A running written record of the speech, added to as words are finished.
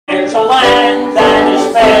There's a land that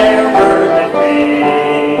is fairer than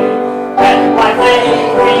day, and by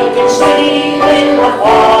faith we can see in the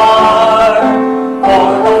far,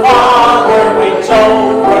 for the Father waits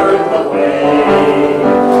over the way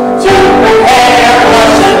to prepare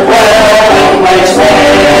us a dwelling place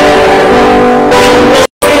there. In the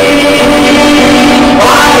street,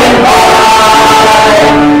 by and by,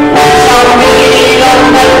 we shall meet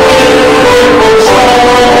on that beautiful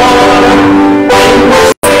shore. In the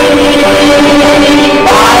street,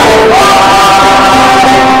 by and by,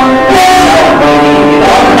 we shall meet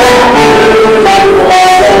on that beautiful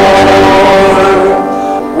shore.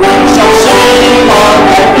 We shall sing on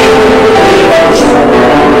that beautiful shore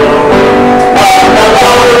of the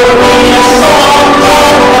glorious songs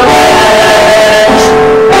of the blessed,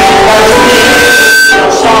 and our feet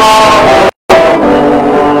shall sorrow no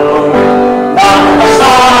more. Not the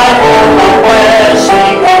sigh or the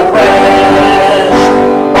blessing of rest.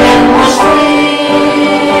 In the sweet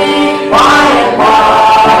by and by,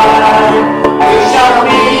 we shall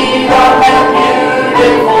meet on that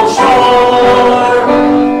beautiful shore.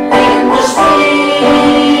 In the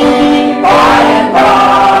sweet by and by,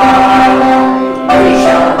 we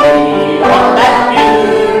shall meet on that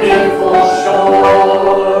beautiful shore.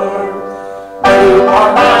 To our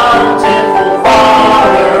bountiful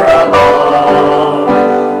Father above,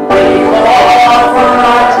 we will offer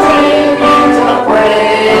our tribute of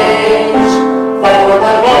praise for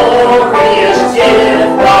the glorious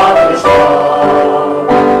gift of His love,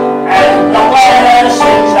 and the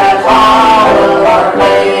blessings that follow our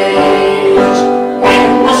days. In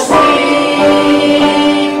the sweet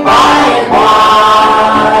by and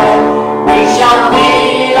by, we shall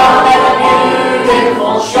meet on that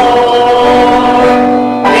beautiful shore.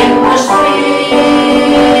 In the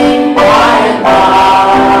sweet by and by,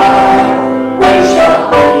 we shall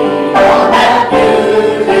meet on that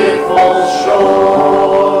beautiful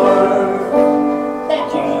shore. Thank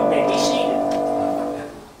you. You may be seated.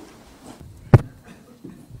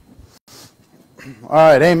 All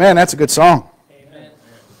right, amen. That's a good song. Amen.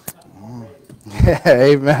 Yeah,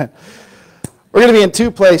 amen. We're going to be in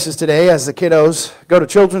two places today as the kiddos go to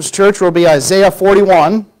Children's Church. We'll be Isaiah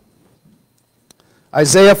 41.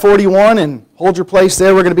 Isaiah 41, and hold your place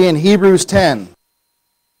there. We're going to be in Hebrews 10.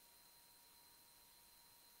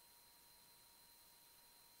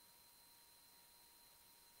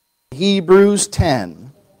 Hebrews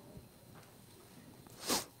 10.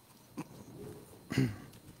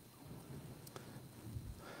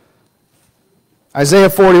 Isaiah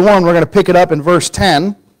 41, we're going to pick it up in verse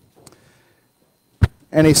 10.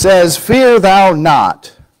 And he says, "Fear thou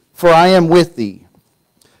not, for I am with thee.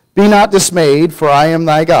 Be not dismayed, for I am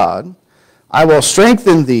thy God. I will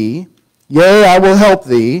strengthen thee, yea, I will help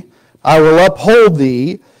thee. I will uphold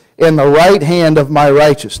thee in the right hand of my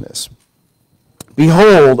righteousness.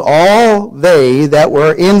 Behold, all they that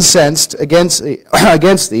were incensed against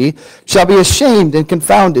thee shall be ashamed and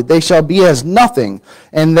confounded. They shall be as nothing,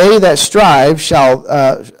 and they that strive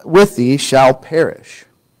with thee shall perish.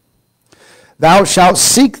 Thou shalt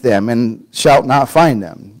seek them, and shalt not find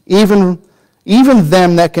them. Even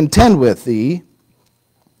them that contend with thee,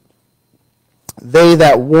 they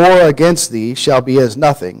that war against thee shall be as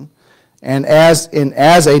nothing, and as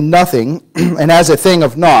a nothing, and as a thing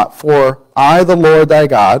of naught. For I, the Lord thy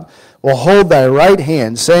God, will hold thy right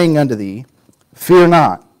hand, saying unto thee, Fear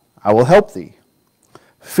not, I will help thee.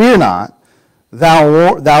 Fear not,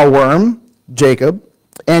 thou worm, Jacob,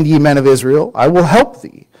 and ye men of Israel, I will help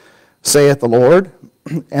thee, saith the Lord,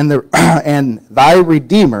 and thy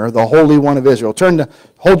Redeemer, the Holy One of Israel."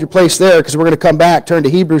 Hold your place there, because we're going to come back. Turn to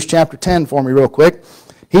Hebrews chapter 10 for me real quick.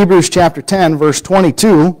 Hebrews chapter 10, verse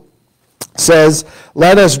 22 says,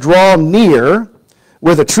 "Let us draw near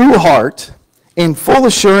with a true heart, in full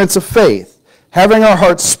assurance of faith, having our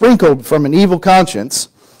hearts sprinkled from an evil conscience,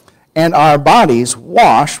 and our bodies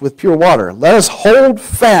washed with pure water. Let us hold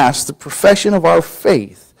fast the profession of our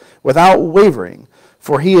faith without wavering,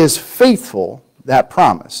 for he is faithful that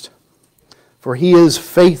promised." For he is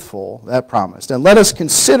faithful that promised. "And let us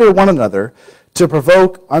consider one another to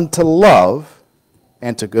provoke unto love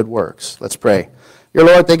and to good works." Let's pray. Dear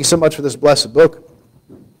Lord, thank you so much for this blessed book.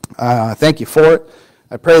 Thank you for it.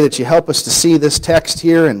 I pray that you help us to see this text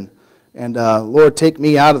here, and Lord, take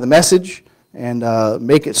me out of the message and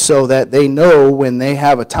make it so that they know when they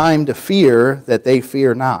have a time to fear, that they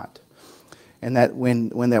fear not. And that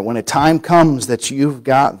when a time comes that you've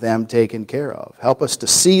got them taken care of. Help us to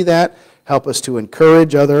see that. Help us to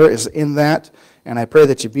encourage others in that. And I pray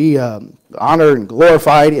that you be honored and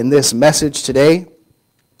glorified in this message today,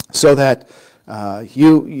 so that All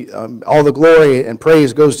the glory and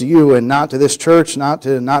praise goes to you and not to this church,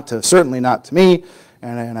 certainly not to me.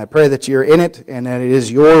 And I pray that you're in it and that it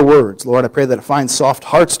is your words. Lord, I pray that it finds soft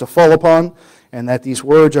hearts to fall upon and that these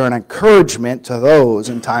words are an encouragement to those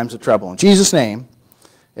in times of trouble. In Jesus' name,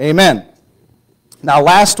 amen. Now,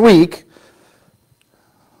 last week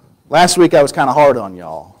I was kind of hard on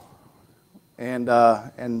y'all. And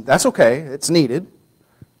that's okay. It's needed.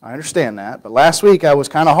 I understand that. But last week I was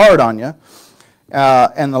kind of hard on you.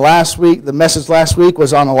 And the message last week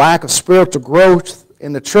was on a lack of spiritual growth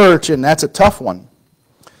in the church, and that's a tough one.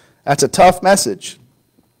 That's a tough message.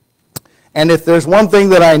 And if there's one thing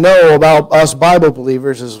that I know about us Bible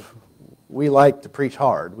believers is we like to preach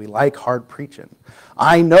hard. We like hard preaching.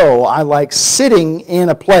 I know I like sitting in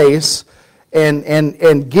a place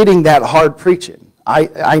and getting that hard preaching.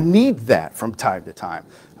 I need that from time to time.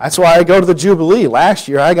 That's why I go to the Jubilee. Last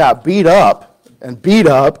year I got beat up and beat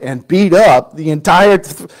up and beat up the entire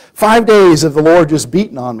 5 days of the Lord just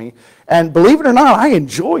beating on me. And believe it or not, I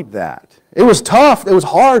enjoyed that. It was tough. It was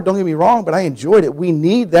hard, don't get me wrong, but I enjoyed it. We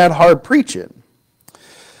need that hard preaching.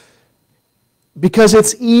 Because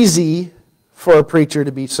it's easy for a preacher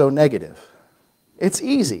to be so negative. It's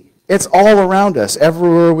easy. It's all around us,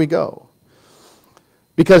 everywhere we go.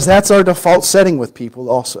 Because that's our default setting with people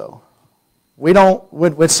also. We don't,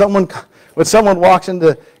 when someone walks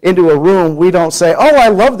into a room, we don't say, oh, I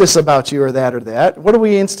love this about you or that or that. What do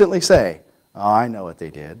we instantly say? Oh, I know what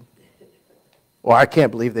they did. Or I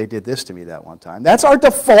can't believe they did this to me that one time. That's our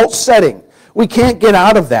default setting. We can't get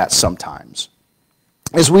out of that sometimes,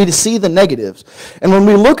 as we see the negatives. And when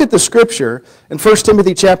we look at the scripture, in 1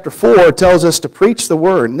 Timothy chapter 4, it tells us to preach the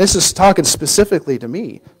word. And this is talking specifically to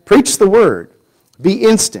me. Preach the word. Be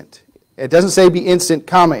instant. It doesn't say be instant,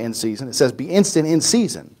 comma, in season. It says be instant in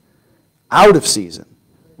season, out of season.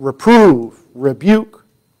 Reprove, rebuke,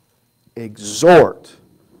 exhort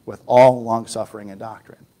with all longsuffering and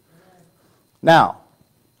doctrine. Now,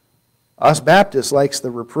 us Baptists likes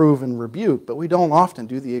the reprove and rebuke, but we don't often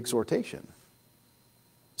do the exhortation.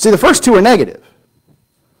 See, the first two are negative,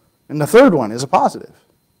 and the third one is a positive.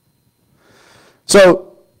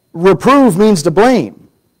 So, reprove means to blame,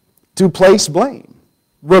 to place blame.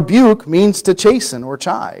 Rebuke means to chasten or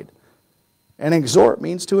chide, and exhort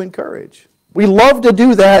means to encourage. We love to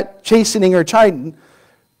do that chastening or chiding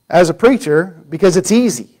as a preacher because it's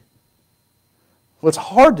easy. What's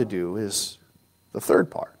hard to do is the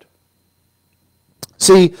third part.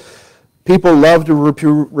 See, people love to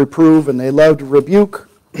reprove and they love to rebuke.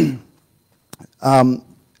 And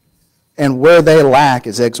where they lack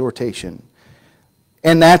is exhortation.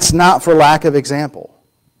 And that's not for lack of example.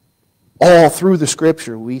 All through the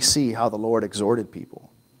scripture we see how the Lord exhorted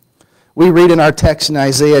people. We read in our text in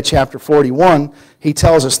Isaiah chapter 41, he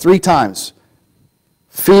tells us 3 times,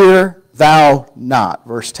 fear thou not,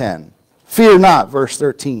 verse 10. Fear not, verse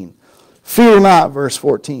 13. Fear not, verse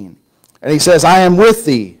 14. And he says, I am with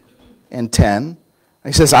thee, in 10. And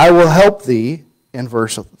he says, I will help thee, in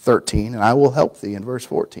verse 13. And I will help thee, in verse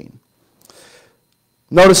 14.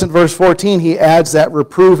 Notice in verse 14, he adds that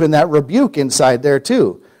reprove and that rebuke inside there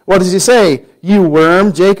too. What does he say? You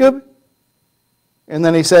worm, Jacob? And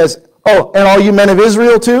then he says, oh, and all you men of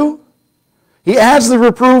Israel too? He adds the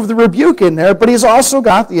reprove, the rebuke in there, but he's also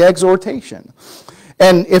got the exhortation.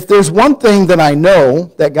 And if there's one thing that I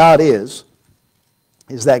know that God is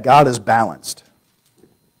that God is balanced.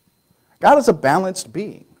 God is a balanced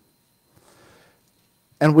being.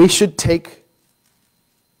 And we should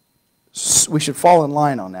fall in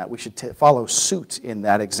line on that. We should follow suit in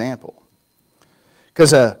that example.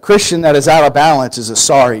 Because a Christian that is out of balance is a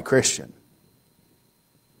sorry Christian.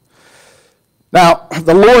 Now,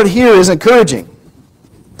 the Lord here is encouraging.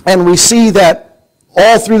 And we see that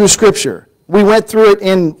all through the scripture. We went through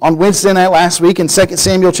it on Wednesday night last week in 2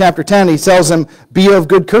 Samuel chapter 10. He tells them, be of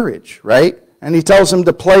good courage, right? And he tells them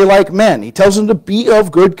to play like men. He tells them to be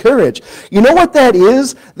of good courage. You know what that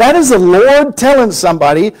is? That is the Lord telling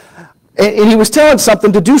somebody, and he was telling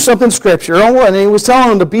something to do something scriptural, and he was telling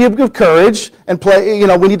them to be of good courage and play,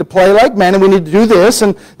 we need to play like men, and we need to do this.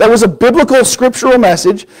 And that was a biblical scriptural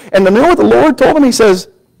message. And you know what the Lord told him? He says,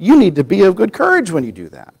 you need to be of good courage when you do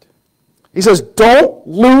that. He says, don't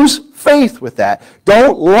lose faith with that.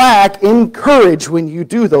 Don't lack in courage when you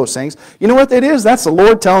do those things. You know what that is? That's the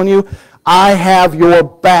Lord telling you, I have your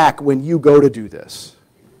back when you go to do this.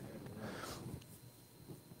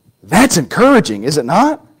 That's encouraging, is it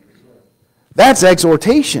not? That's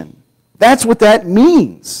exhortation. That's what that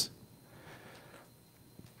means.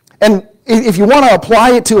 And if you want to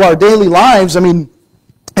apply it to our daily lives,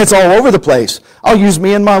 it's all over the place. I'll use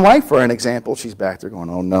me and my wife for an example. She's back there going,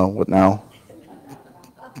 oh no, what now?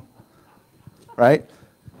 right?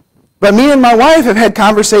 But me and my wife have had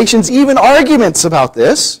conversations, even arguments about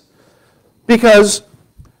this, because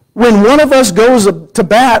when one of us goes to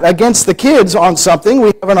bat against the kids on something,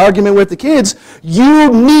 we have an argument with the kids,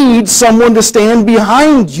 you need someone to stand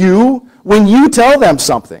behind you when you tell them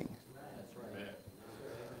something.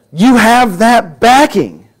 You have that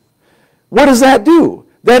backing. What does that do?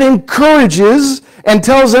 That encourages and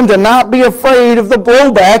tells them to not be afraid of the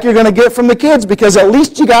blowback you're going to get from the kids, because at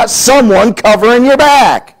least you got someone covering your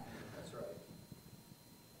back.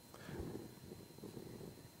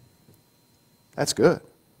 That's good.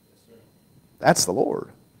 That's the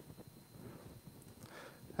Lord.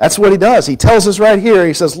 That's what he does. He tells us right here,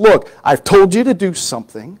 he says, look, I've told you to do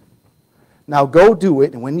something. Now go do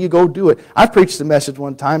it, and when you go do it, I preached a message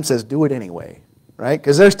one time that says do it anyway. Right?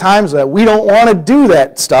 Because there's times that we don't want to do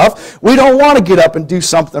that stuff. We don't want to get up and do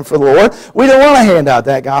something for the Lord. We don't want to hand out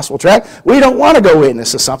that gospel tract. We don't want to go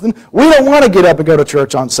witness to something. We don't want to get up and go to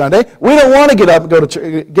church on Sunday. We don't want to get up and go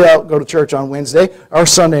to church on Wednesday or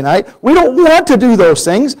Sunday night. We don't want to do those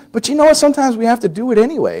things. But you know what? Sometimes we have to do it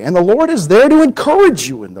anyway. And the Lord is there to encourage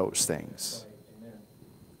you in those things.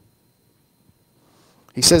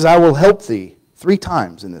 He says, I will help thee 3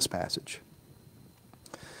 times in this passage.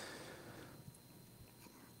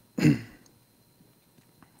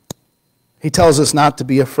 He tells us not to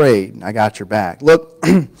be afraid. I got your back. Look,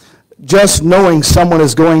 just knowing someone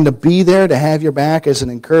is going to be there to have your back is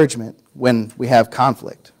an encouragement when we have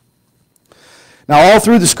conflict. Now, all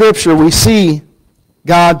through the Scripture, we see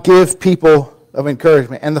God give people of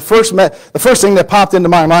encouragement. And the first thing that popped into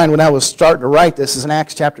my mind when I was starting to write this is in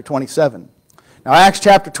Acts chapter 27. Now, Acts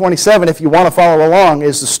chapter 27, if you want to follow along,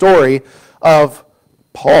 is the story of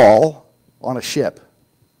Paul on a ship.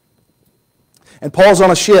 And Paul's on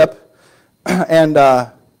a ship, and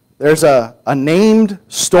there's a named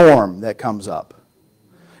storm that comes up.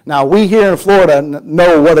 Now, we here in Florida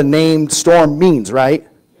know what a named storm means, right?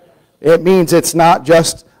 It means it's not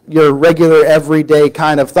just your regular, everyday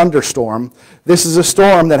kind of thunderstorm. This is a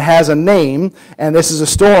storm that has a name, and this is a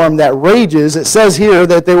storm that rages. It says here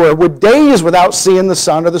that they were days without seeing the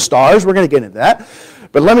sun or the stars. We're going to get into that.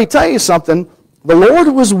 But let me tell you something. The Lord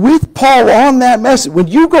was with Paul on that message. When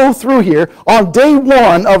you go through here, on day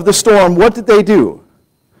 1 of the storm, what did they do?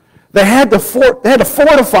 They had to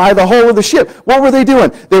fortify the whole of the ship. What were they doing?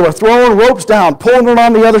 They were throwing ropes down, pulling it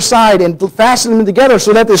on the other side, and fastening them together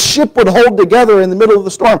so that the ship would hold together in the middle of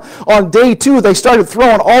the storm. On day 2, they started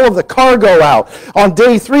throwing all of the cargo out. On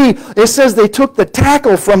day 3, it says they took the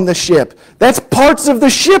tackle from the ship. That's parts of the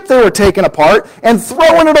ship they were taking apart and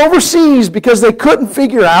throwing it overseas because they couldn't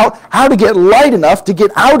figure out how to get light enough to get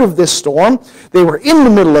out of this storm. They were in the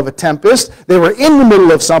middle of a tempest. They were in the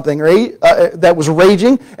middle of something that was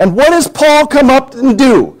raging. And what does Paul come up and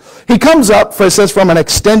do? He comes up, it says, from an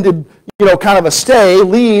extended, kind of a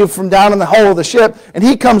leave from down in the hull of the ship, and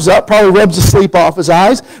he comes up, probably rubs the sleep off his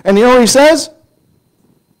eyes, and you know what he says?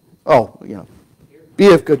 Oh,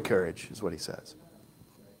 be of good courage, is what he says.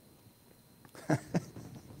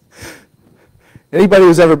 Anybody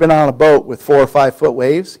who's ever been on a boat with 4 or 5 foot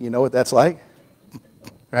waves, you know what that's like?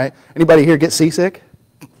 Right? Anybody here get seasick?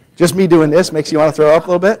 Just me doing this makes you want to throw up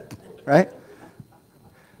a little bit? Right?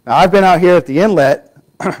 Now, I've been out here at the inlet,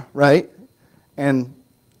 right? And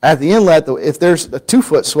at the inlet, if there's a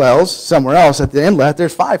 2-foot swells somewhere else, at the inlet,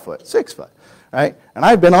 there's 5 foot, 6 foot, right? And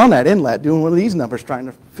I've been on that inlet doing one of these numbers trying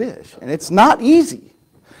to fish, and it's not easy.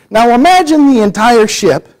 Now, imagine the entire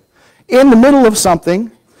ship in the middle of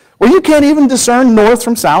something where you can't even discern north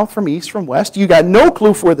from south, from east from west. You got no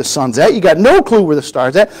clue where the sun's at. You got no clue where the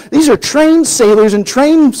star's at. These are trained sailors and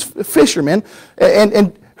trained fishermen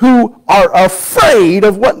and who are afraid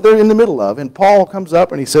of what they're in the middle of. And Paul comes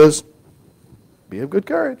up and he says, be of good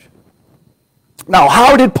courage. Now,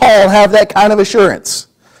 how did Paul have that kind of assurance?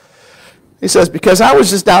 He says, because I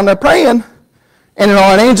was just down there praying, and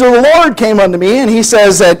an angel of the Lord came unto me, and he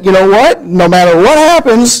says that, you know what, no matter what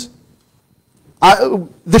happens,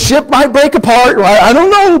 the ship might break apart. I don't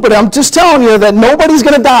know, but I'm just telling you that nobody's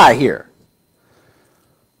going to die here.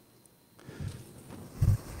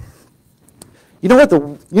 You know what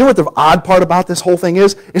the odd part about this whole thing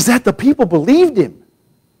is? Is that the people believed him.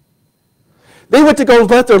 They went to go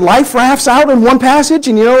let their life rafts out in one passage,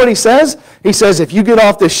 and you know what he says? He says, if you get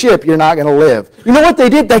off this ship, you're not going to live. You know what they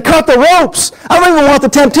did? They cut the ropes. I don't even want the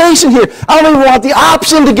temptation here. I don't even want the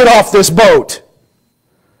option to get off this boat.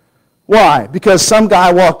 Why? Because some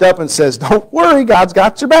guy walked up and says, don't worry, God's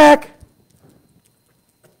got your back.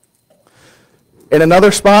 In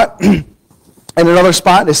another spot,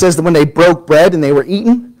 it says that when they broke bread and they were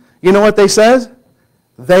eating, you know what they says?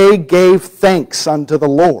 They gave thanks unto the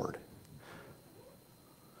Lord.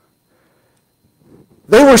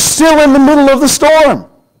 They were still in the middle of the storm.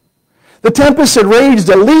 The tempest had raged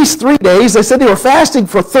at least 3 days. They said they were fasting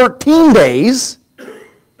for 13 days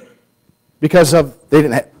because they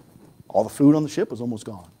didn't have, all the food on the ship was almost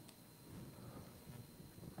gone.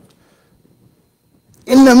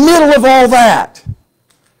 In the middle of all that,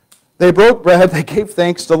 they broke bread, they gave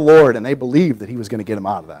thanks to the Lord, and they believed that he was going to get them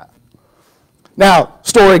out of that. Now,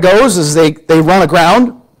 story goes is they run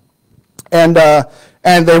aground, and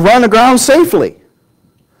they run aground safely.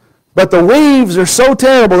 But the waves are so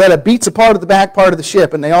terrible that it beats apart the back part of the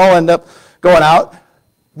ship, and they all end up going out.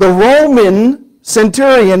 The Roman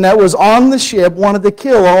centurion that was on the ship wanted to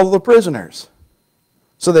kill all the prisoners,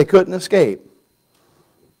 so they couldn't escape.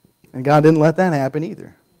 And God didn't let that happen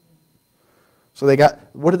either. So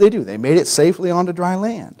what did they do? They made it safely onto dry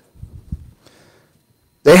land.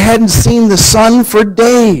 They hadn't seen the sun for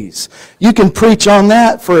days. You can preach on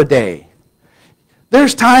that for a day.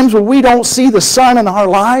 There's times when we don't see the sun in our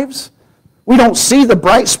lives. We don't see the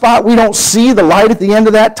bright spot. We don't see the light at the end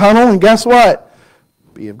of that tunnel. And guess what?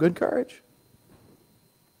 Be of good courage.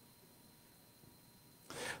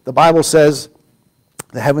 The Bible says,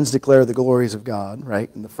 the heavens declare the glories of God,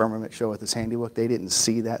 right? And the firmament showeth his handiwork. They didn't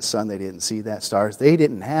see that sun. They didn't see that stars. They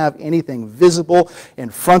didn't have anything visible in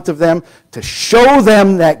front of them to show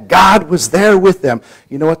them that God was there with them.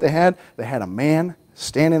 You know what they had? They had a man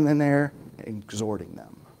standing in there exhorting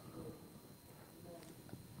them.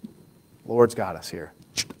 Lord's got us here.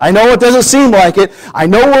 I know it doesn't seem like it. I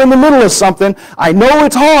know we're in the middle of something. I know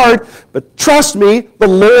it's hard, but trust me, the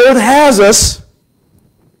Lord has us.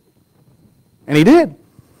 And he did.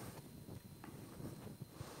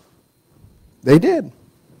 They did.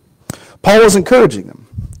 Paul was encouraging them.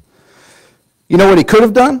 You know what he could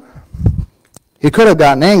have done? He could have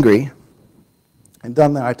gotten angry and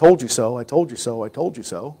done that, I told you so, I told you so, I told you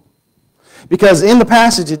so. Because in the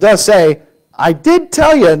passage it does say, I did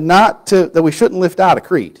tell you that we shouldn't lift out of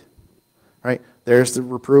Crete. Right? There's the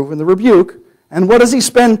reproof and the rebuke. And what does he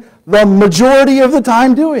spend the majority of the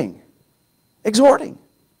time doing? Exhorting.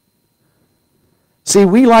 See,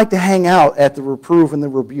 we like to hang out at the reproof and the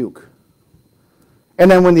rebuke. And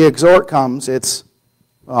then when the exhort comes, it's,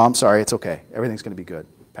 oh, I'm sorry, it's okay. Everything's going to be good.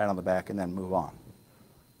 Pat on the back and then move on.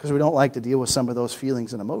 Because we don't like to deal with some of those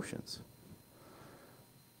feelings and emotions.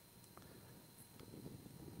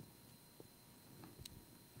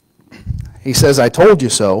 He says, I told you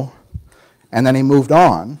so. And then he moved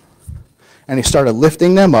on. And he started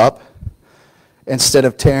lifting them up instead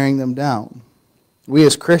of tearing them down. We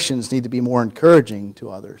as Christians need to be more encouraging to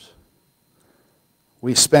others.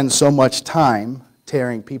 We spend so much time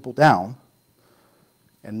tearing people down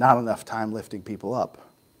and not enough time lifting people up.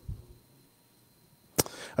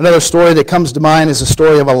 Another story that comes to mind is the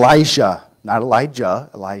story of Elisha. Not Elijah,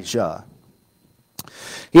 Elijah.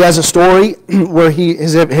 He has a story where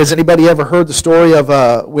has anybody ever heard the story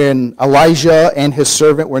of when Elijah and his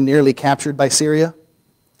servant were nearly captured by Syria,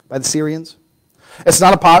 by the Syrians? It's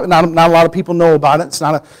not a lot of people know about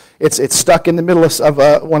it. It's stuck in the middle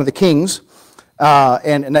of one of the kings,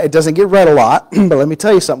 and it doesn't get read a lot. But let me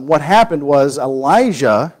tell you something. What happened was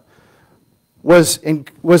Elijah was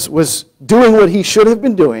doing what he should have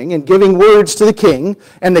been doing and giving words to the king,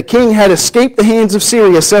 and the king had escaped the hands of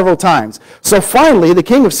Syria several times. So finally, the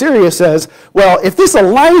king of Syria says, well, if this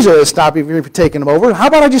Elijah is stopping me from taking him over, how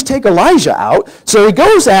about I just take Elijah out? So he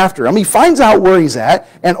goes after him, he finds out where he's at,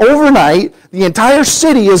 and overnight, the entire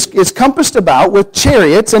city is compassed about with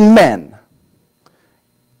chariots and men.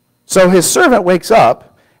 So his servant wakes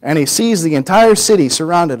up, and he sees the entire city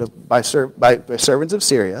surrounded by servants of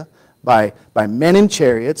Syria, by men in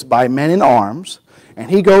chariots, by men in arms. And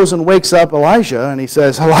he goes and wakes up Elijah, and he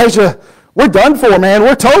says, Elijah, we're done for, man.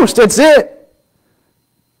 We're toast. That's it.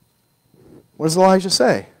 What does Elijah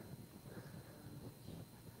say?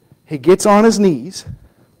 He gets on his knees.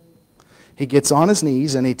 He gets on his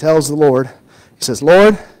knees, and he tells the Lord, he says,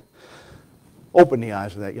 Lord, open the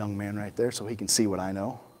eyes of that young man right there so he can see what I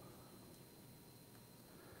know.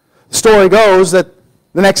 The story goes that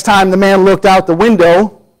the next time the man looked out the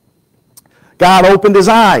window, God opened his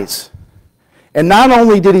eyes. And not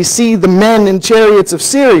only did he see the men in chariots of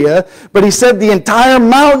Syria, but he said the entire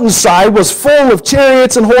mountainside was full of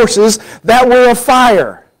chariots and horses that were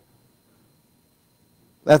afire.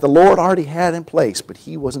 That the Lord already had in place, but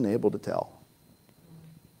he wasn't able to tell.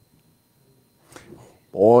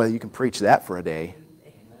 Boy, you can preach that for a day.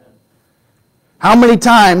 How many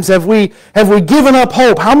times have we given up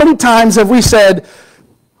hope? How many times have we said,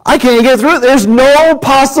 I can't get through it. There's no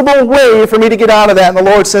possible way for me to get out of that. And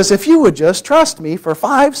the Lord says, if you would just trust me for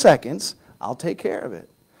 5 seconds, I'll take care of it.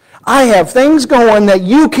 I have things going that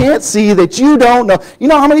you can't see, that you don't know. You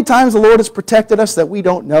know how many times the Lord has protected us that we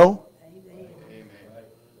don't know?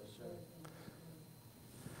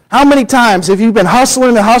 How many times have you been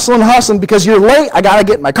hustling and hustling and hustling because you're late? I got to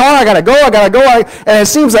get in my car, I got to go. And it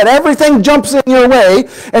seems that everything jumps in your way.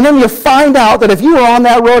 And then you find out that if you were on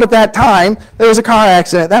that road at that time, there was a car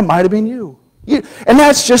accident. That might have been you. And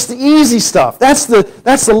that's just the easy stuff. That's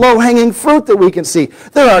the low-hanging fruit that we can see.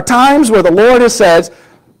 There are times where the Lord has said,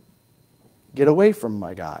 get away from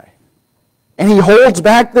my guy. And he holds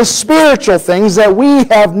back the spiritual things that we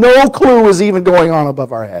have no clue is even going on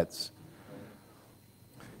above our heads.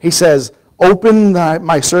 He says, open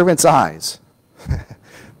my servant's eyes.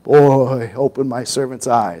 Boy, open my servant's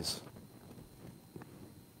eyes.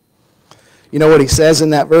 You know what he says in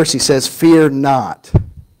that verse? He says, fear not.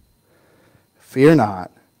 Fear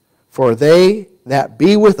not, for they that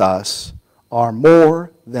be with us are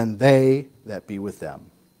more than they that be with them.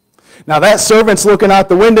 Now that servant's looking out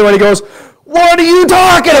the window and he goes, what are you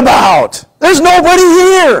talking about? There's nobody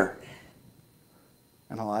here.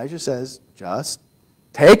 And Elijah says, just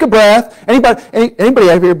take a breath. Anybody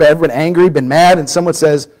ever here been angry, been mad, and someone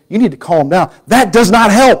says, you need to calm down? That does not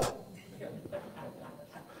help.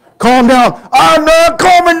 Calm down. I'm not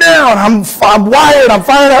calming down. I'm wired. I'm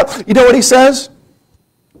fired up. You know what he says?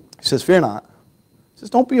 He says, fear not. He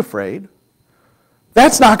says, don't be afraid.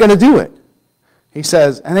 That's not going to do it. He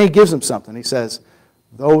says, and then he gives him something. He says,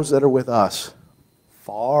 those that are with us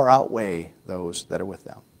far outweigh those that are with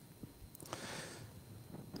them.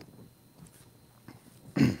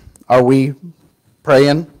 Are we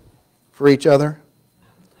praying for each other?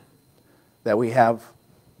 That we have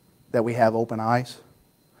open eyes?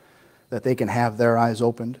 That they can have their eyes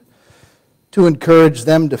opened? To encourage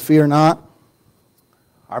them to fear not?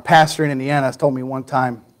 Our pastor in Indiana has told me one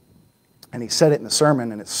time, and he said it in the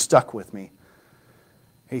sermon, and it stuck with me.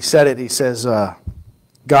 He said it, he says,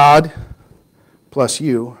 God plus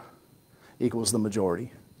you equals the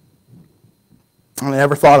majority. And I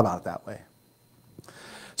never thought about it that way.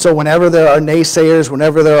 So whenever there are naysayers,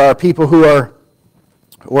 whenever there are people who are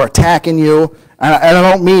attacking you, and I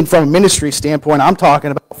don't mean from a ministry standpoint, I'm talking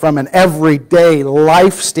about from an everyday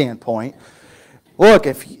life standpoint. Look,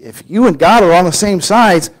 if you and God are on the same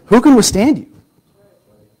sides, who can withstand you?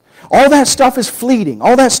 All that stuff is fleeting.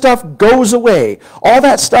 All that stuff goes away. All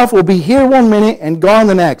that stuff will be here one minute and gone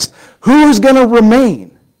the next. Who is going to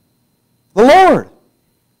remain? The Lord.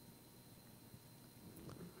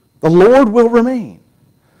 The Lord will remain.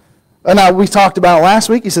 Now, we talked about last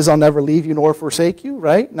week, he says, I'll never leave you nor forsake you,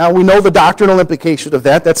 right? Now, we know the doctrinal implications of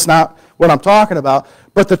that. That's not what I'm talking about.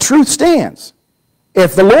 But the truth stands.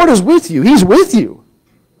 If the Lord is with you, he's with you.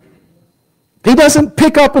 He doesn't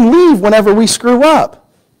pick up and leave whenever we screw up.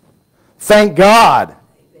 Thank God.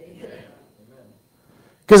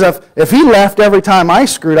 Because if he left every time I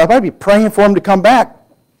screwed up, I'd be praying for him to come back.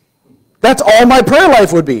 That's all my prayer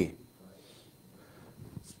life would be.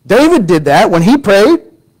 David did that when he prayed.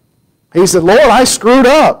 He said, Lord, I screwed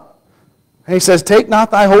up. And he says, take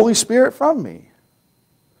not thy Holy Spirit from me.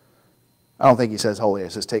 I don't think he says holy. He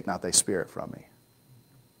says, take not thy spirit from me.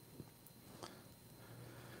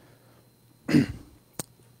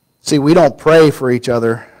 See, we don't pray for each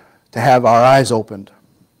other to have our eyes opened.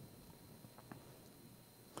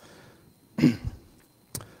 The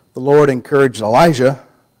Lord encouraged Elijah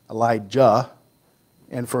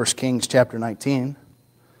in 1 Kings chapter 19.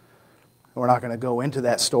 We're not going to go into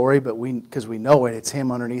that story, but because we know it, it's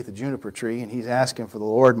him underneath a juniper tree, and he's asking for the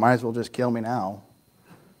Lord, might as well just kill me now.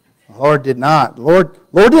 The Lord did not. The Lord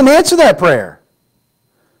didn't answer that prayer.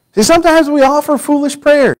 See, sometimes we offer foolish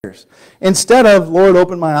prayers. Instead of, Lord,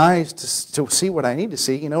 open my eyes to see what I need to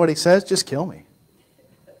see, you know what he says? Just kill me.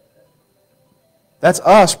 That's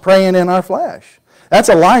us praying in our flesh. That's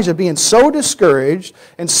Elijah being so discouraged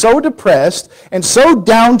and so depressed and so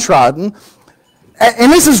downtrodden.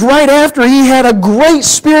 And this is right after he had a great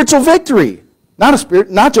spiritual victory.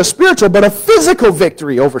 Not just spiritual, but a physical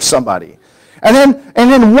victory over somebody. And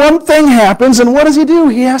then one thing happens, and what does he do?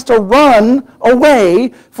 He has to run away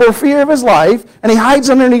for fear of his life, and he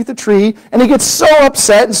hides underneath the tree, and he gets so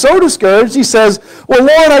upset and so discouraged, he says, well,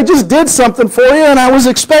 Lord, I just did something for you, and I was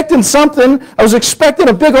expecting something. I was expecting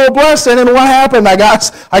a big old blessing, and what happened? I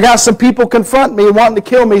got some people confronting me, wanting to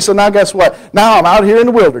kill me, so now guess what? Now I'm out here in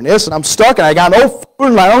the wilderness, and I'm stuck, and I got no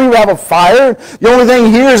food, and I don't even have a fire. The only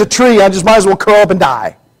thing here is a tree. I just might as well curl up and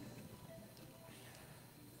die.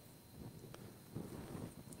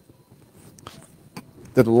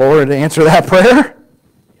 Did the Lord answer that prayer?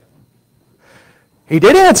 He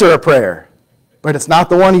did answer a prayer, but it's not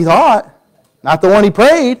the one he thought, not the one he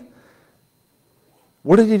prayed.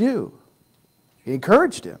 What did he do? He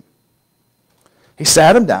encouraged him. He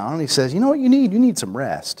sat him down and he says, you know what you need? You need some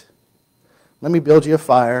rest. Let me build you a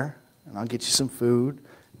fire and I'll get you some food.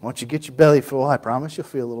 Once you get your belly full, I promise you'll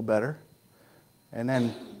feel a little better. And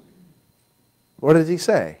then, what did he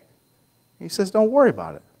say? He says, don't worry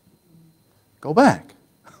about it. Go back.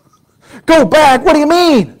 Go back? What do you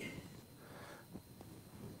mean?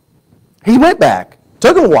 He went back.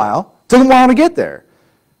 Took him a while. Took him a while to get there.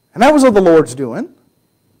 And that was what the Lord's doing.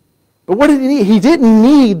 But what did he need? He didn't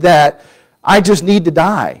need that, I just need to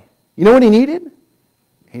die. You know what he needed?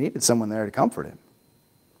 He needed someone there to comfort him.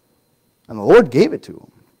 And the Lord gave it to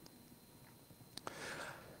him.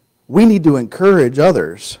 We need to encourage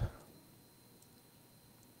others,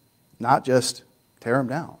 not just tear them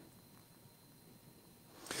down.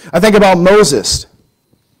 I think about Moses.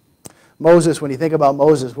 Moses, when you think about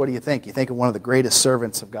Moses, what do you think? You think of one of the greatest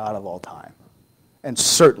servants of God of all time. And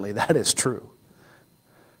certainly that is true.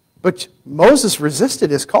 But Moses resisted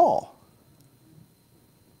his call.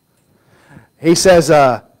 He says,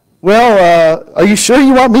 are you sure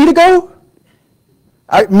you want me to go?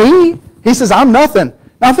 Me? He says, I'm nothing.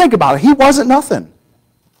 Now think about it. He wasn't nothing.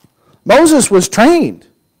 Moses was trained.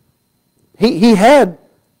 He had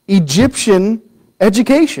Egyptian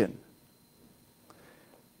education.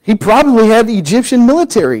 He probably had the Egyptian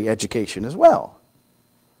military education as well.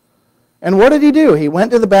 And what did he do? He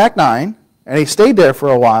went to the back nine, and he stayed there for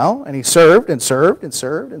a while, and he served and served and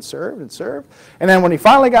served and served and served. And then when he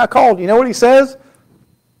finally got called, you know what he says?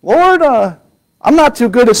 Lord, I'm not too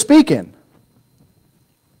good at speaking.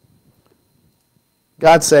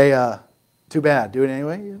 God say, too bad, do it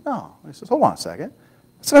anyway? No. He says, hold on a second.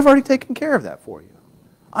 I said, I've already taken care of that for you.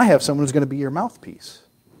 I have someone who's going to be your mouthpiece.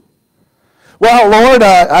 Well, Lord,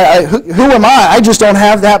 who am I? I just don't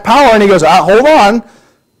have that power. And he goes, hold on.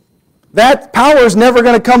 That power is never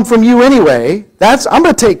going to come from you anyway. I'm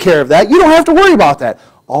going to take care of that. You don't have to worry about that.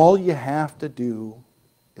 All you have to do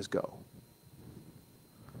is go.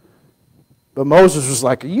 But Moses was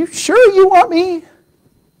like, are you sure you want me?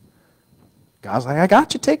 God's like, I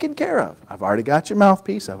got you taken care of. I've already got your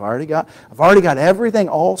mouthpiece. I've already got everything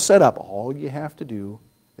all set up. All you have to do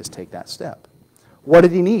is take that step. What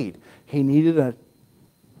did he need? He needed a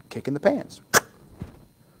kick in the pants,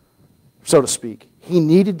 so to speak. He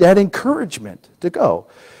needed that encouragement to go.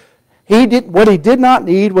 What he did not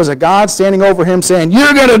need was a God standing over him saying,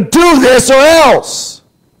 you're going to do this or else.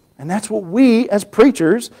 And that's what we as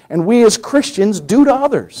preachers and we as Christians do to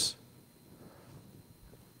others.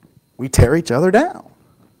 We tear each other down.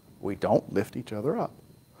 We don't lift each other up.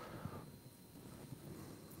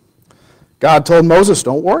 God told Moses,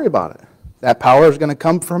 don't worry about it. That power is going to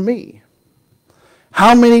come from me.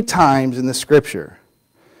 How many times in the Scripture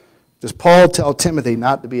does Paul tell Timothy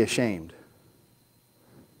not to be ashamed?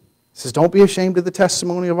 He says, don't be ashamed of the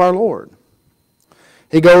testimony of our Lord.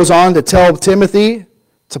 He goes on to tell Timothy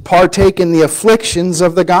to partake in the afflictions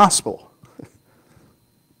of the gospel.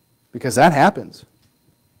 Because that happens.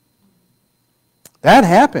 That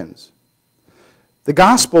happens. The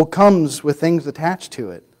gospel comes with things attached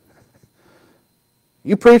to it.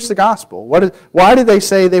 You preach the gospel. Why did they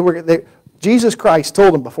say Jesus Christ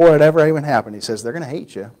told them before it ever even happened, he says, they're going to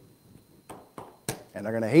hate you. And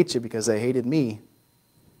they're going to hate you because they hated me.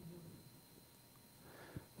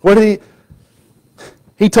 What did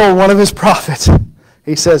he told one of his prophets,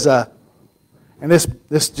 he says, and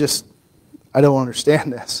this just, I don't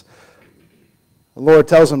understand this. The Lord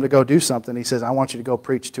tells him to go do something. He says, I want you to go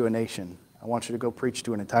preach to a nation. I want you to go preach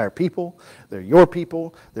to an entire people. They're your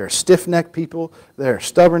people. They're stiff-necked people. They're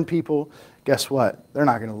stubborn people. Guess what? They're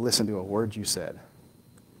not going to listen to a word you said.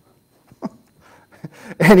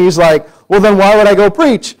 And he's like, well, then why would I go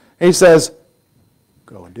preach? And he says,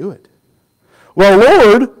 go and do it. Well,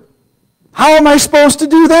 Lord, how am I supposed to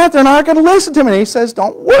do that? They're not going to listen to me. And he says,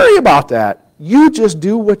 don't worry about that. You just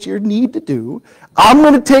do what you need to do. I'm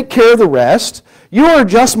going to take care of the rest. You are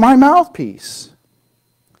just my mouthpiece.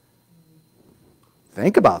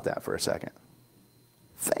 Think about that for a second.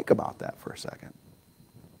 Think about that for a second.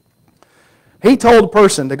 He told a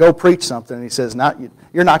person to go preach something, and he says,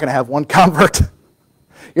 you're not going to have one convert.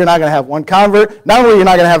 You're not going to have one convert. Not only are you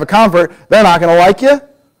not going to have a convert, they're not going to like you.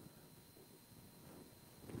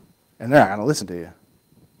 And they're not going to listen to you.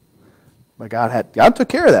 But God took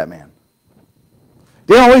care of that man.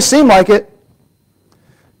 Didn't always seem like it.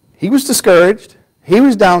 He was discouraged. He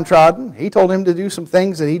was downtrodden. He told him to do some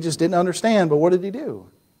things that he just didn't understand, but what did he do?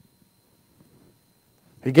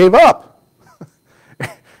 He gave up.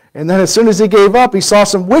 And then as soon as he gave up, he saw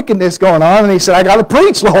some wickedness going on, and he said, I got to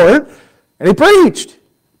preach, Lord. And he preached.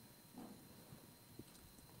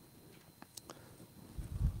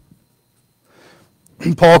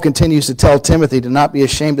 Paul continues to tell Timothy to not be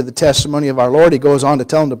ashamed of the testimony of our Lord. He goes on to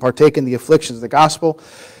tell him to partake in the afflictions of the gospel.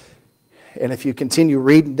 And if you continue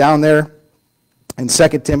reading down there in 2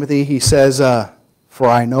 Timothy, he says, for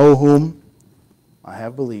I know whom I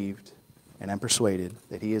have believed, and am persuaded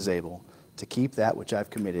that he is able to keep that which I've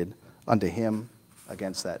committed unto him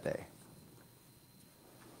against that day.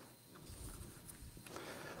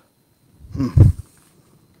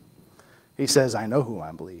 He says, I know who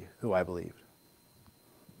I believe.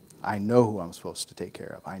 I know who I'm supposed to take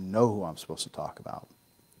care of. I know who I'm supposed to talk about.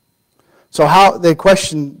 So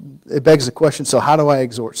it begs the question, so how do I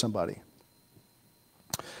exhort somebody?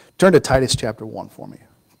 Turn to Titus chapter 1 for me.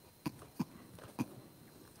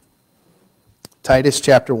 Titus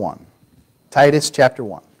chapter 1. Titus chapter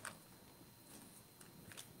 1.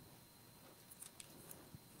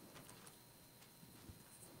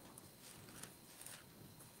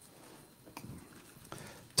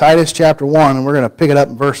 Titus chapter 1, and we're going to pick it up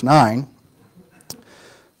in verse 9.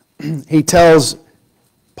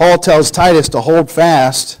 Paul tells Titus to hold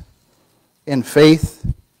fast in faith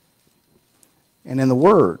and in the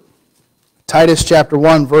Word. Titus chapter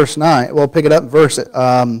 1, verse 9. We'll pick it up in verse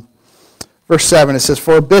 7. It says,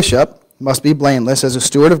 for a bishop must be blameless as a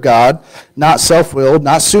steward of God, not self-willed,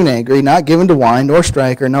 not soon angry, not given to wine, nor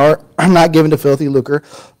striker, nor not given to filthy lucre,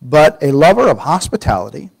 but a lover of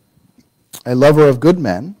hospitality, a lover of good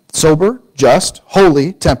men, sober, just,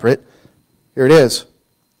 holy, temperate. Here it is.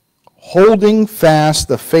 Holding fast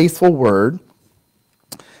the faithful word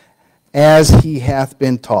as he hath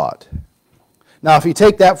been taught. Now, if you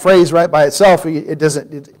take that phrase right by itself, it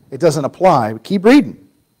doesn't apply. Keep reading.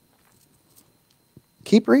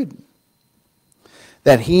 Keep reading.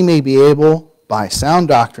 That he may be able, by sound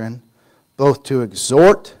doctrine, both to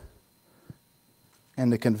exhort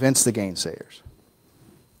and to convince the gainsayers.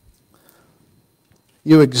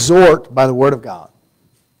 You exhort by the Word of God.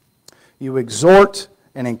 You exhort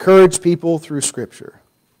and encourage people through Scripture.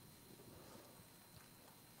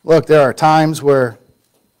 Look, there are times where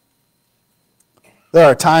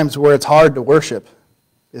it's hard to worship,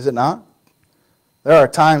 is it not? There are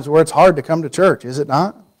times where it's hard to come to church, is it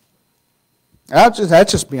not? Let's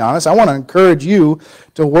just be honest. I want to encourage you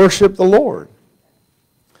to worship the Lord.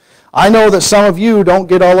 I know that some of you don't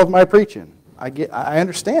get all of my preaching. I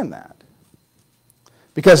understand that.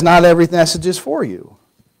 Because not every message is for you.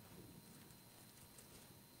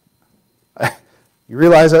 You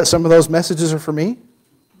realize that some of those messages are for me?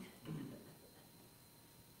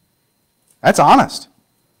 That's honest.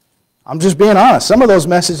 I'm just being honest. Some of those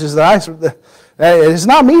messages it's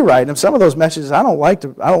not me writing them. Some of those messages I don't like to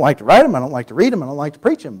write them. I don't like to read them. I don't like to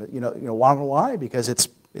preach them. But you know why? Because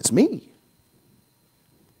it's me.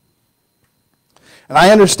 And I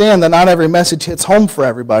understand that not every message hits home for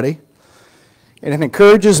everybody. And it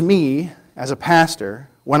encourages me as a pastor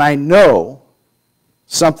when I know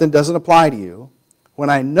something doesn't apply to you, when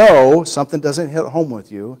I know something doesn't hit home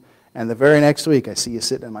with you, and the very next week I see you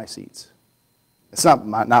sitting in my seats. It's not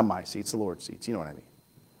my seats, the Lord's seats. You know what I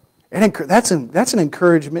mean? That's an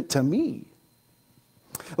encouragement to me.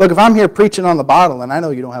 Look, if I'm here preaching on the bottle, and I know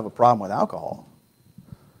you don't have a problem with alcohol,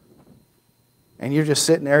 and you're just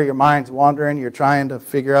sitting there, your mind's wandering, you're trying to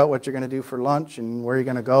figure out what you're going to do for lunch and where you're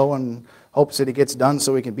going to go and hopes that it gets done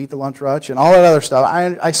so we can beat the lunch rush and all that other stuff.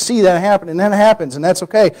 I see that happen, and that happens, and that's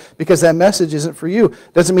okay because that message isn't for you.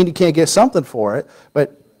 Doesn't mean you can't get something for it,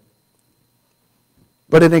 but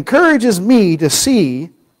it encourages me to see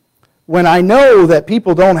when I know that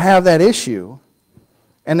people don't have that issue,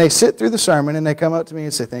 and they sit through the sermon and they come up to me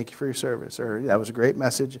and say, thank you for your service, or that was a great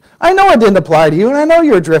message. I know it didn't apply to you, and I know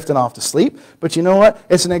you were drifting off to sleep, but you know what?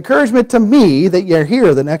 It's an encouragement to me that you're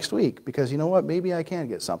here the next week, because you know what? Maybe I can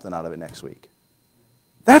get something out of it next week.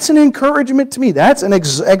 That's an encouragement to me. That's an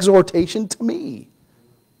exhortation to me.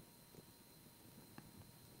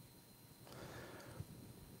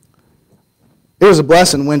 It was a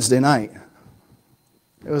blessing Wednesday night.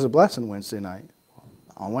 It was a blessing Wednesday night.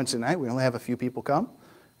 On Wednesday night, we only have a few people come.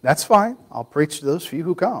 That's fine. I'll preach to those few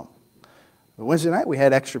who come. But Wednesday night, we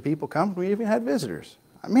had extra people come. We even had visitors.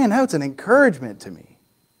 Man, that was an encouragement to me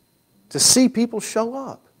to see people show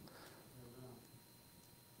up.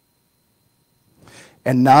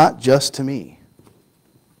 And not just to me.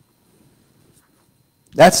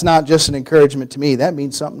 That's not just an encouragement to me. That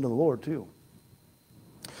means something to the Lord, too.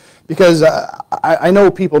 Because I know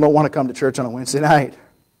people don't want to come to church on a Wednesday night.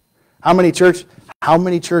 How many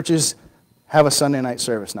churches have a Sunday night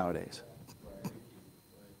service nowadays?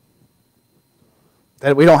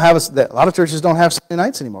 That we don't have a lot of churches don't have Sunday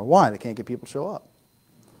nights anymore. Why? They can't get people to show up.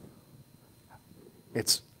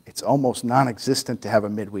 It's almost non-existent to have a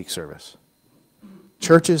midweek service.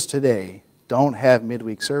 Churches today don't have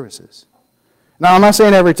midweek services. Now, I'm not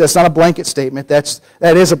saying that's not a blanket statement. That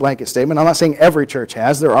is a blanket statement. I'm not saying every church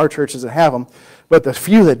has. There are churches that have them. But the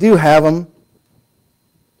few that do have them,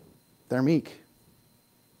 they're meek.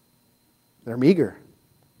 They're meager.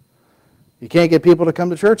 You can't get people to come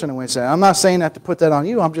to church on a Wednesday. I'm not saying that to put that on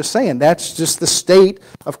you. I'm just saying that's just the state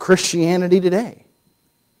of Christianity today.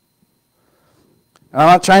 I'm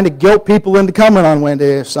not trying to guilt people into coming on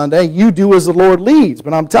Wednesday or Sunday. You do as the Lord leads.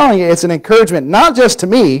 But I'm telling you, it's an encouragement not just to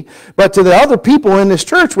me, but to the other people in this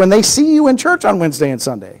church when they see you in church on Wednesday and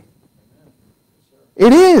Sunday.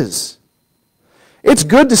 It is. It's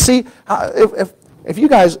good to see. If you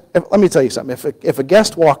guys, let me tell you something. If a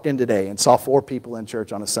guest walked in today and saw 4 people in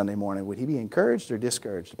church on a Sunday morning, would he be encouraged or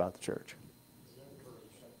discouraged about the church?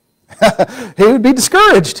 He would be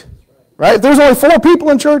discouraged. Right? If there's only 4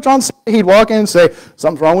 people in church on Sunday, he'd walk in and say,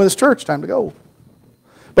 something's wrong with this church, time to go.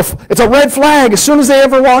 But it's a red flag as soon as they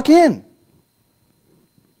ever walk in.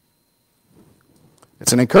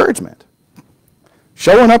 It's an encouragement.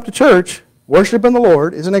 Showing up to church, worshiping the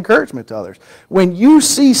Lord, is an encouragement to others. When you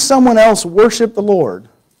see someone else worship the Lord,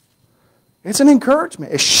 it's an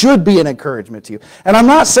encouragement. It should be an encouragement to you. And I'm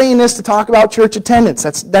not saying this to talk about church attendance.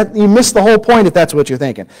 You miss the whole point if that's what you're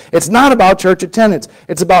thinking. It's not about church attendance.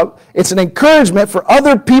 It's an encouragement for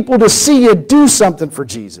other people to see you do something for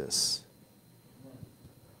Jesus.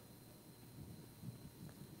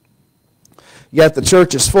 Yet the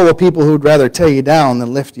church is full of people who'd rather tear you down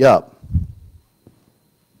than lift you up.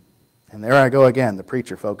 And there I go again, the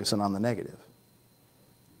preacher focusing on the negative.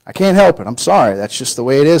 I can't help it. I'm sorry. That's just the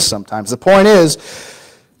way it is sometimes. The point is,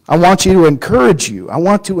 I want you to encourage you. I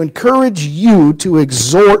want to encourage you to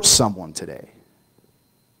exhort someone today.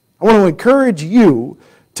 I want to encourage you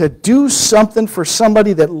to do something for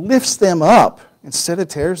somebody that lifts them up instead of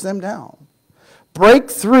tears them down. Break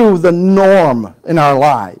through the norm in our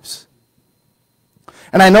lives.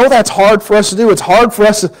 And I know that's hard for us to do. It's hard for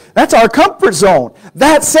us to, that's our comfort zone.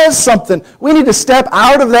 That says something. We need to step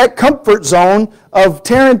out of that comfort zone of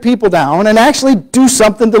tearing people down and actually do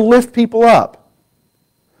something to lift people up.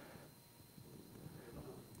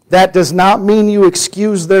 That does not mean you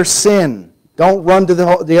excuse their sin. Don't run to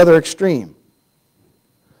the other extreme.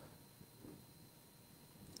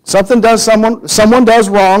 Someone does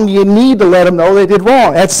wrong, you need to let them know they did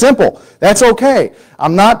wrong. That's simple. That's okay.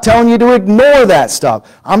 I'm not telling you to ignore that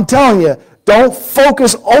stuff. I'm telling you, don't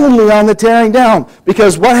focus only on the tearing down.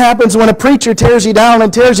 Because what happens when a preacher tears you down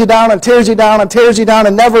and tears you down and tears you down and tears you down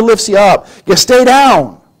and never lifts you up? You stay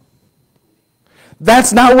down.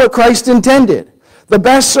 That's not what Christ intended. The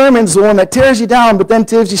best sermon's the one that tears you down, but then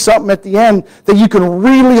gives you something at the end that you can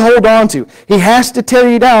really hold on to. He has to tear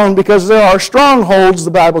you down because there are strongholds,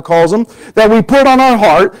 the Bible calls them, that we put on our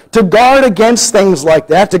heart to guard against things like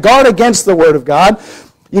that, to guard against the Word of God.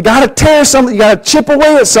 You got to tear you got to chip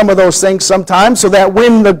away at some of those things sometimes so that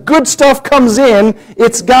when the good stuff comes in,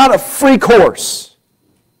 it's got a free course.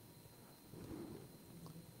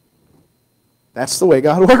 That's the way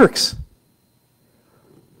God works.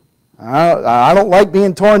 I don't like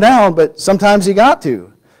being torn down, but sometimes you got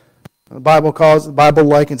to. The Bible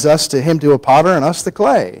likens us to him to a potter and us the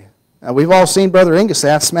clay. Now, we've all seen Brother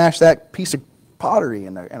Ingesat smash that piece of pottery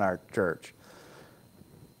in our church.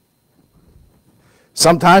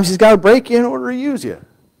 Sometimes he's got to break you in order to use you.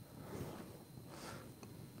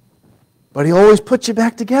 But he always puts you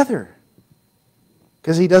back together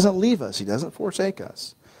because he doesn't leave us. He doesn't forsake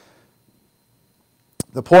us.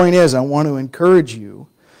 The point is, I want to encourage you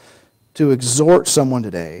to exhort someone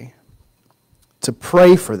today, to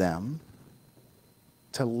pray for them,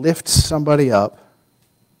 to lift somebody up,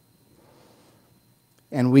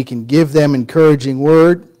 and we can give them encouraging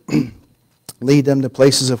word, lead them to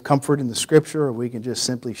places of comfort in the Scripture, or we can just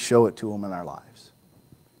simply show it to them in our lives.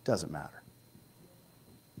 It doesn't matter.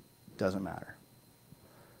 It doesn't matter.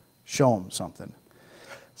 Show them something.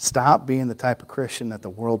 Stop being the type of Christian that the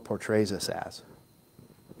world portrays us as,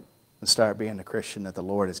 and start being the Christian that the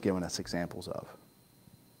Lord has given us examples of.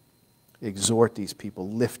 Exhort these people.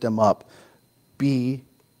 Lift them up. Be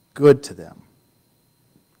good to them.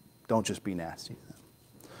 Don't just be nasty to them.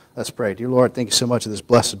 Let's pray. Dear Lord, thank you so much for this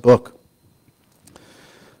blessed book.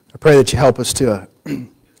 I pray that you help us to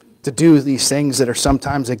do these things that are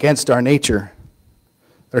sometimes against our nature,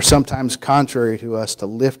 that are sometimes contrary to us, to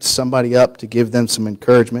lift somebody up, to give them some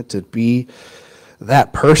encouragement, to be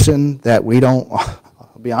that person that we don't,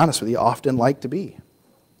 I'll be honest with you, often like to be.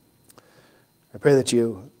 I pray that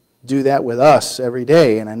you do that with us every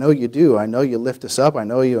day, and I know you do. I know you lift us up. I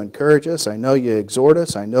know you encourage us. I know you exhort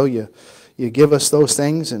us. I know you give us those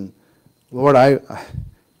things, and Lord,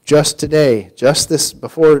 just today, just this,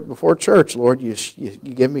 before church, Lord, you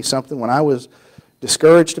give me something when I was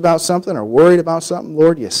discouraged about something or worried about something.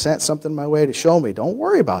 Lord, you sent something my way to show me. Don't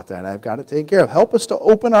worry about that. I've got to take care of. Help us to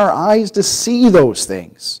open our eyes to see those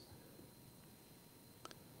things.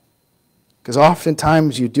 Because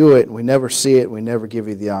oftentimes you do it and we never see it and we never give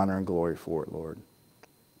you the honor and glory for it, Lord.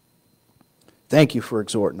 Thank you for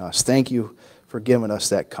exhorting us. Thank you for giving us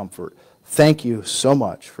that comfort. Thank you so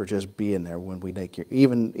much for just being there when we think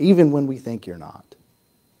even when we think you're not.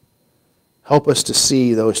 Help us to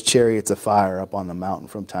see those chariots of fire up on the mountain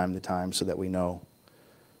from time to time so that we know.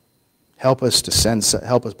 Help us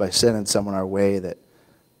by sending someone our way that,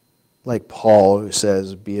 like Paul, who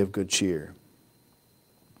says, be of good cheer.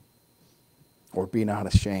 Or be not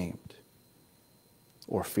ashamed.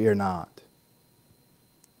 Or fear not.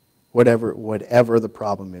 Whatever the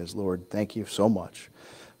problem is, Lord, thank you so much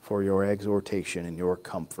for your exhortation and your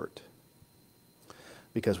comfort.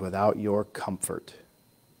 Because without your comfort,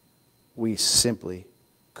 we simply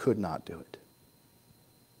could not do it.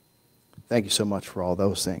 Thank you so much for all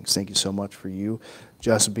those things. Thank you so much for you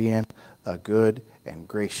just being a good and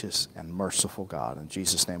gracious and merciful God. In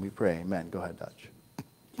Jesus' name we pray. Amen. Go ahead, Dutch.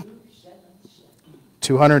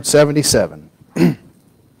 277.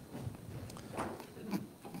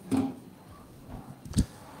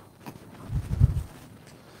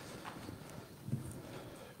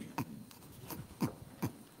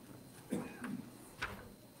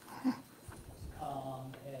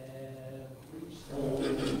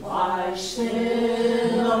 My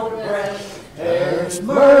sin oppressed, There's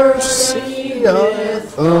mercy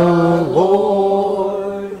of the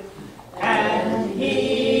Lord, and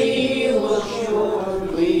He will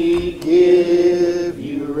surely give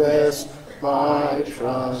you rest by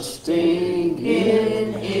trusting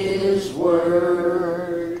in His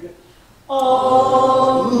word.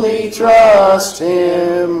 Only trust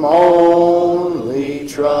Him, only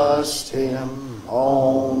trust Him.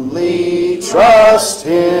 Only trust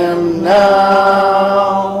Him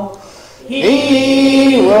now.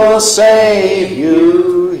 He will save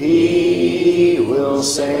you. He will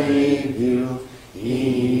save you.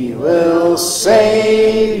 He will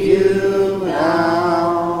save you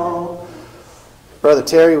now. Brother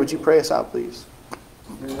Terry, would you pray us out, please?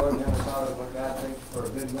 Dear Lord, Heavenly Father, Lord God, thank you for a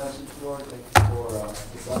good message, Lord. Thank you for the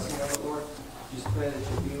blessing of it, Lord. Just pray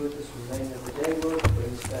that you'll be with us for the remainder of the day, Lord.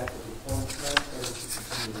 Bring us back at the point tonight. Pray that you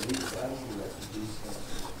continue to lead us out in the rest of Jesus' name.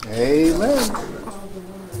 Amen.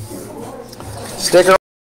 Stick around.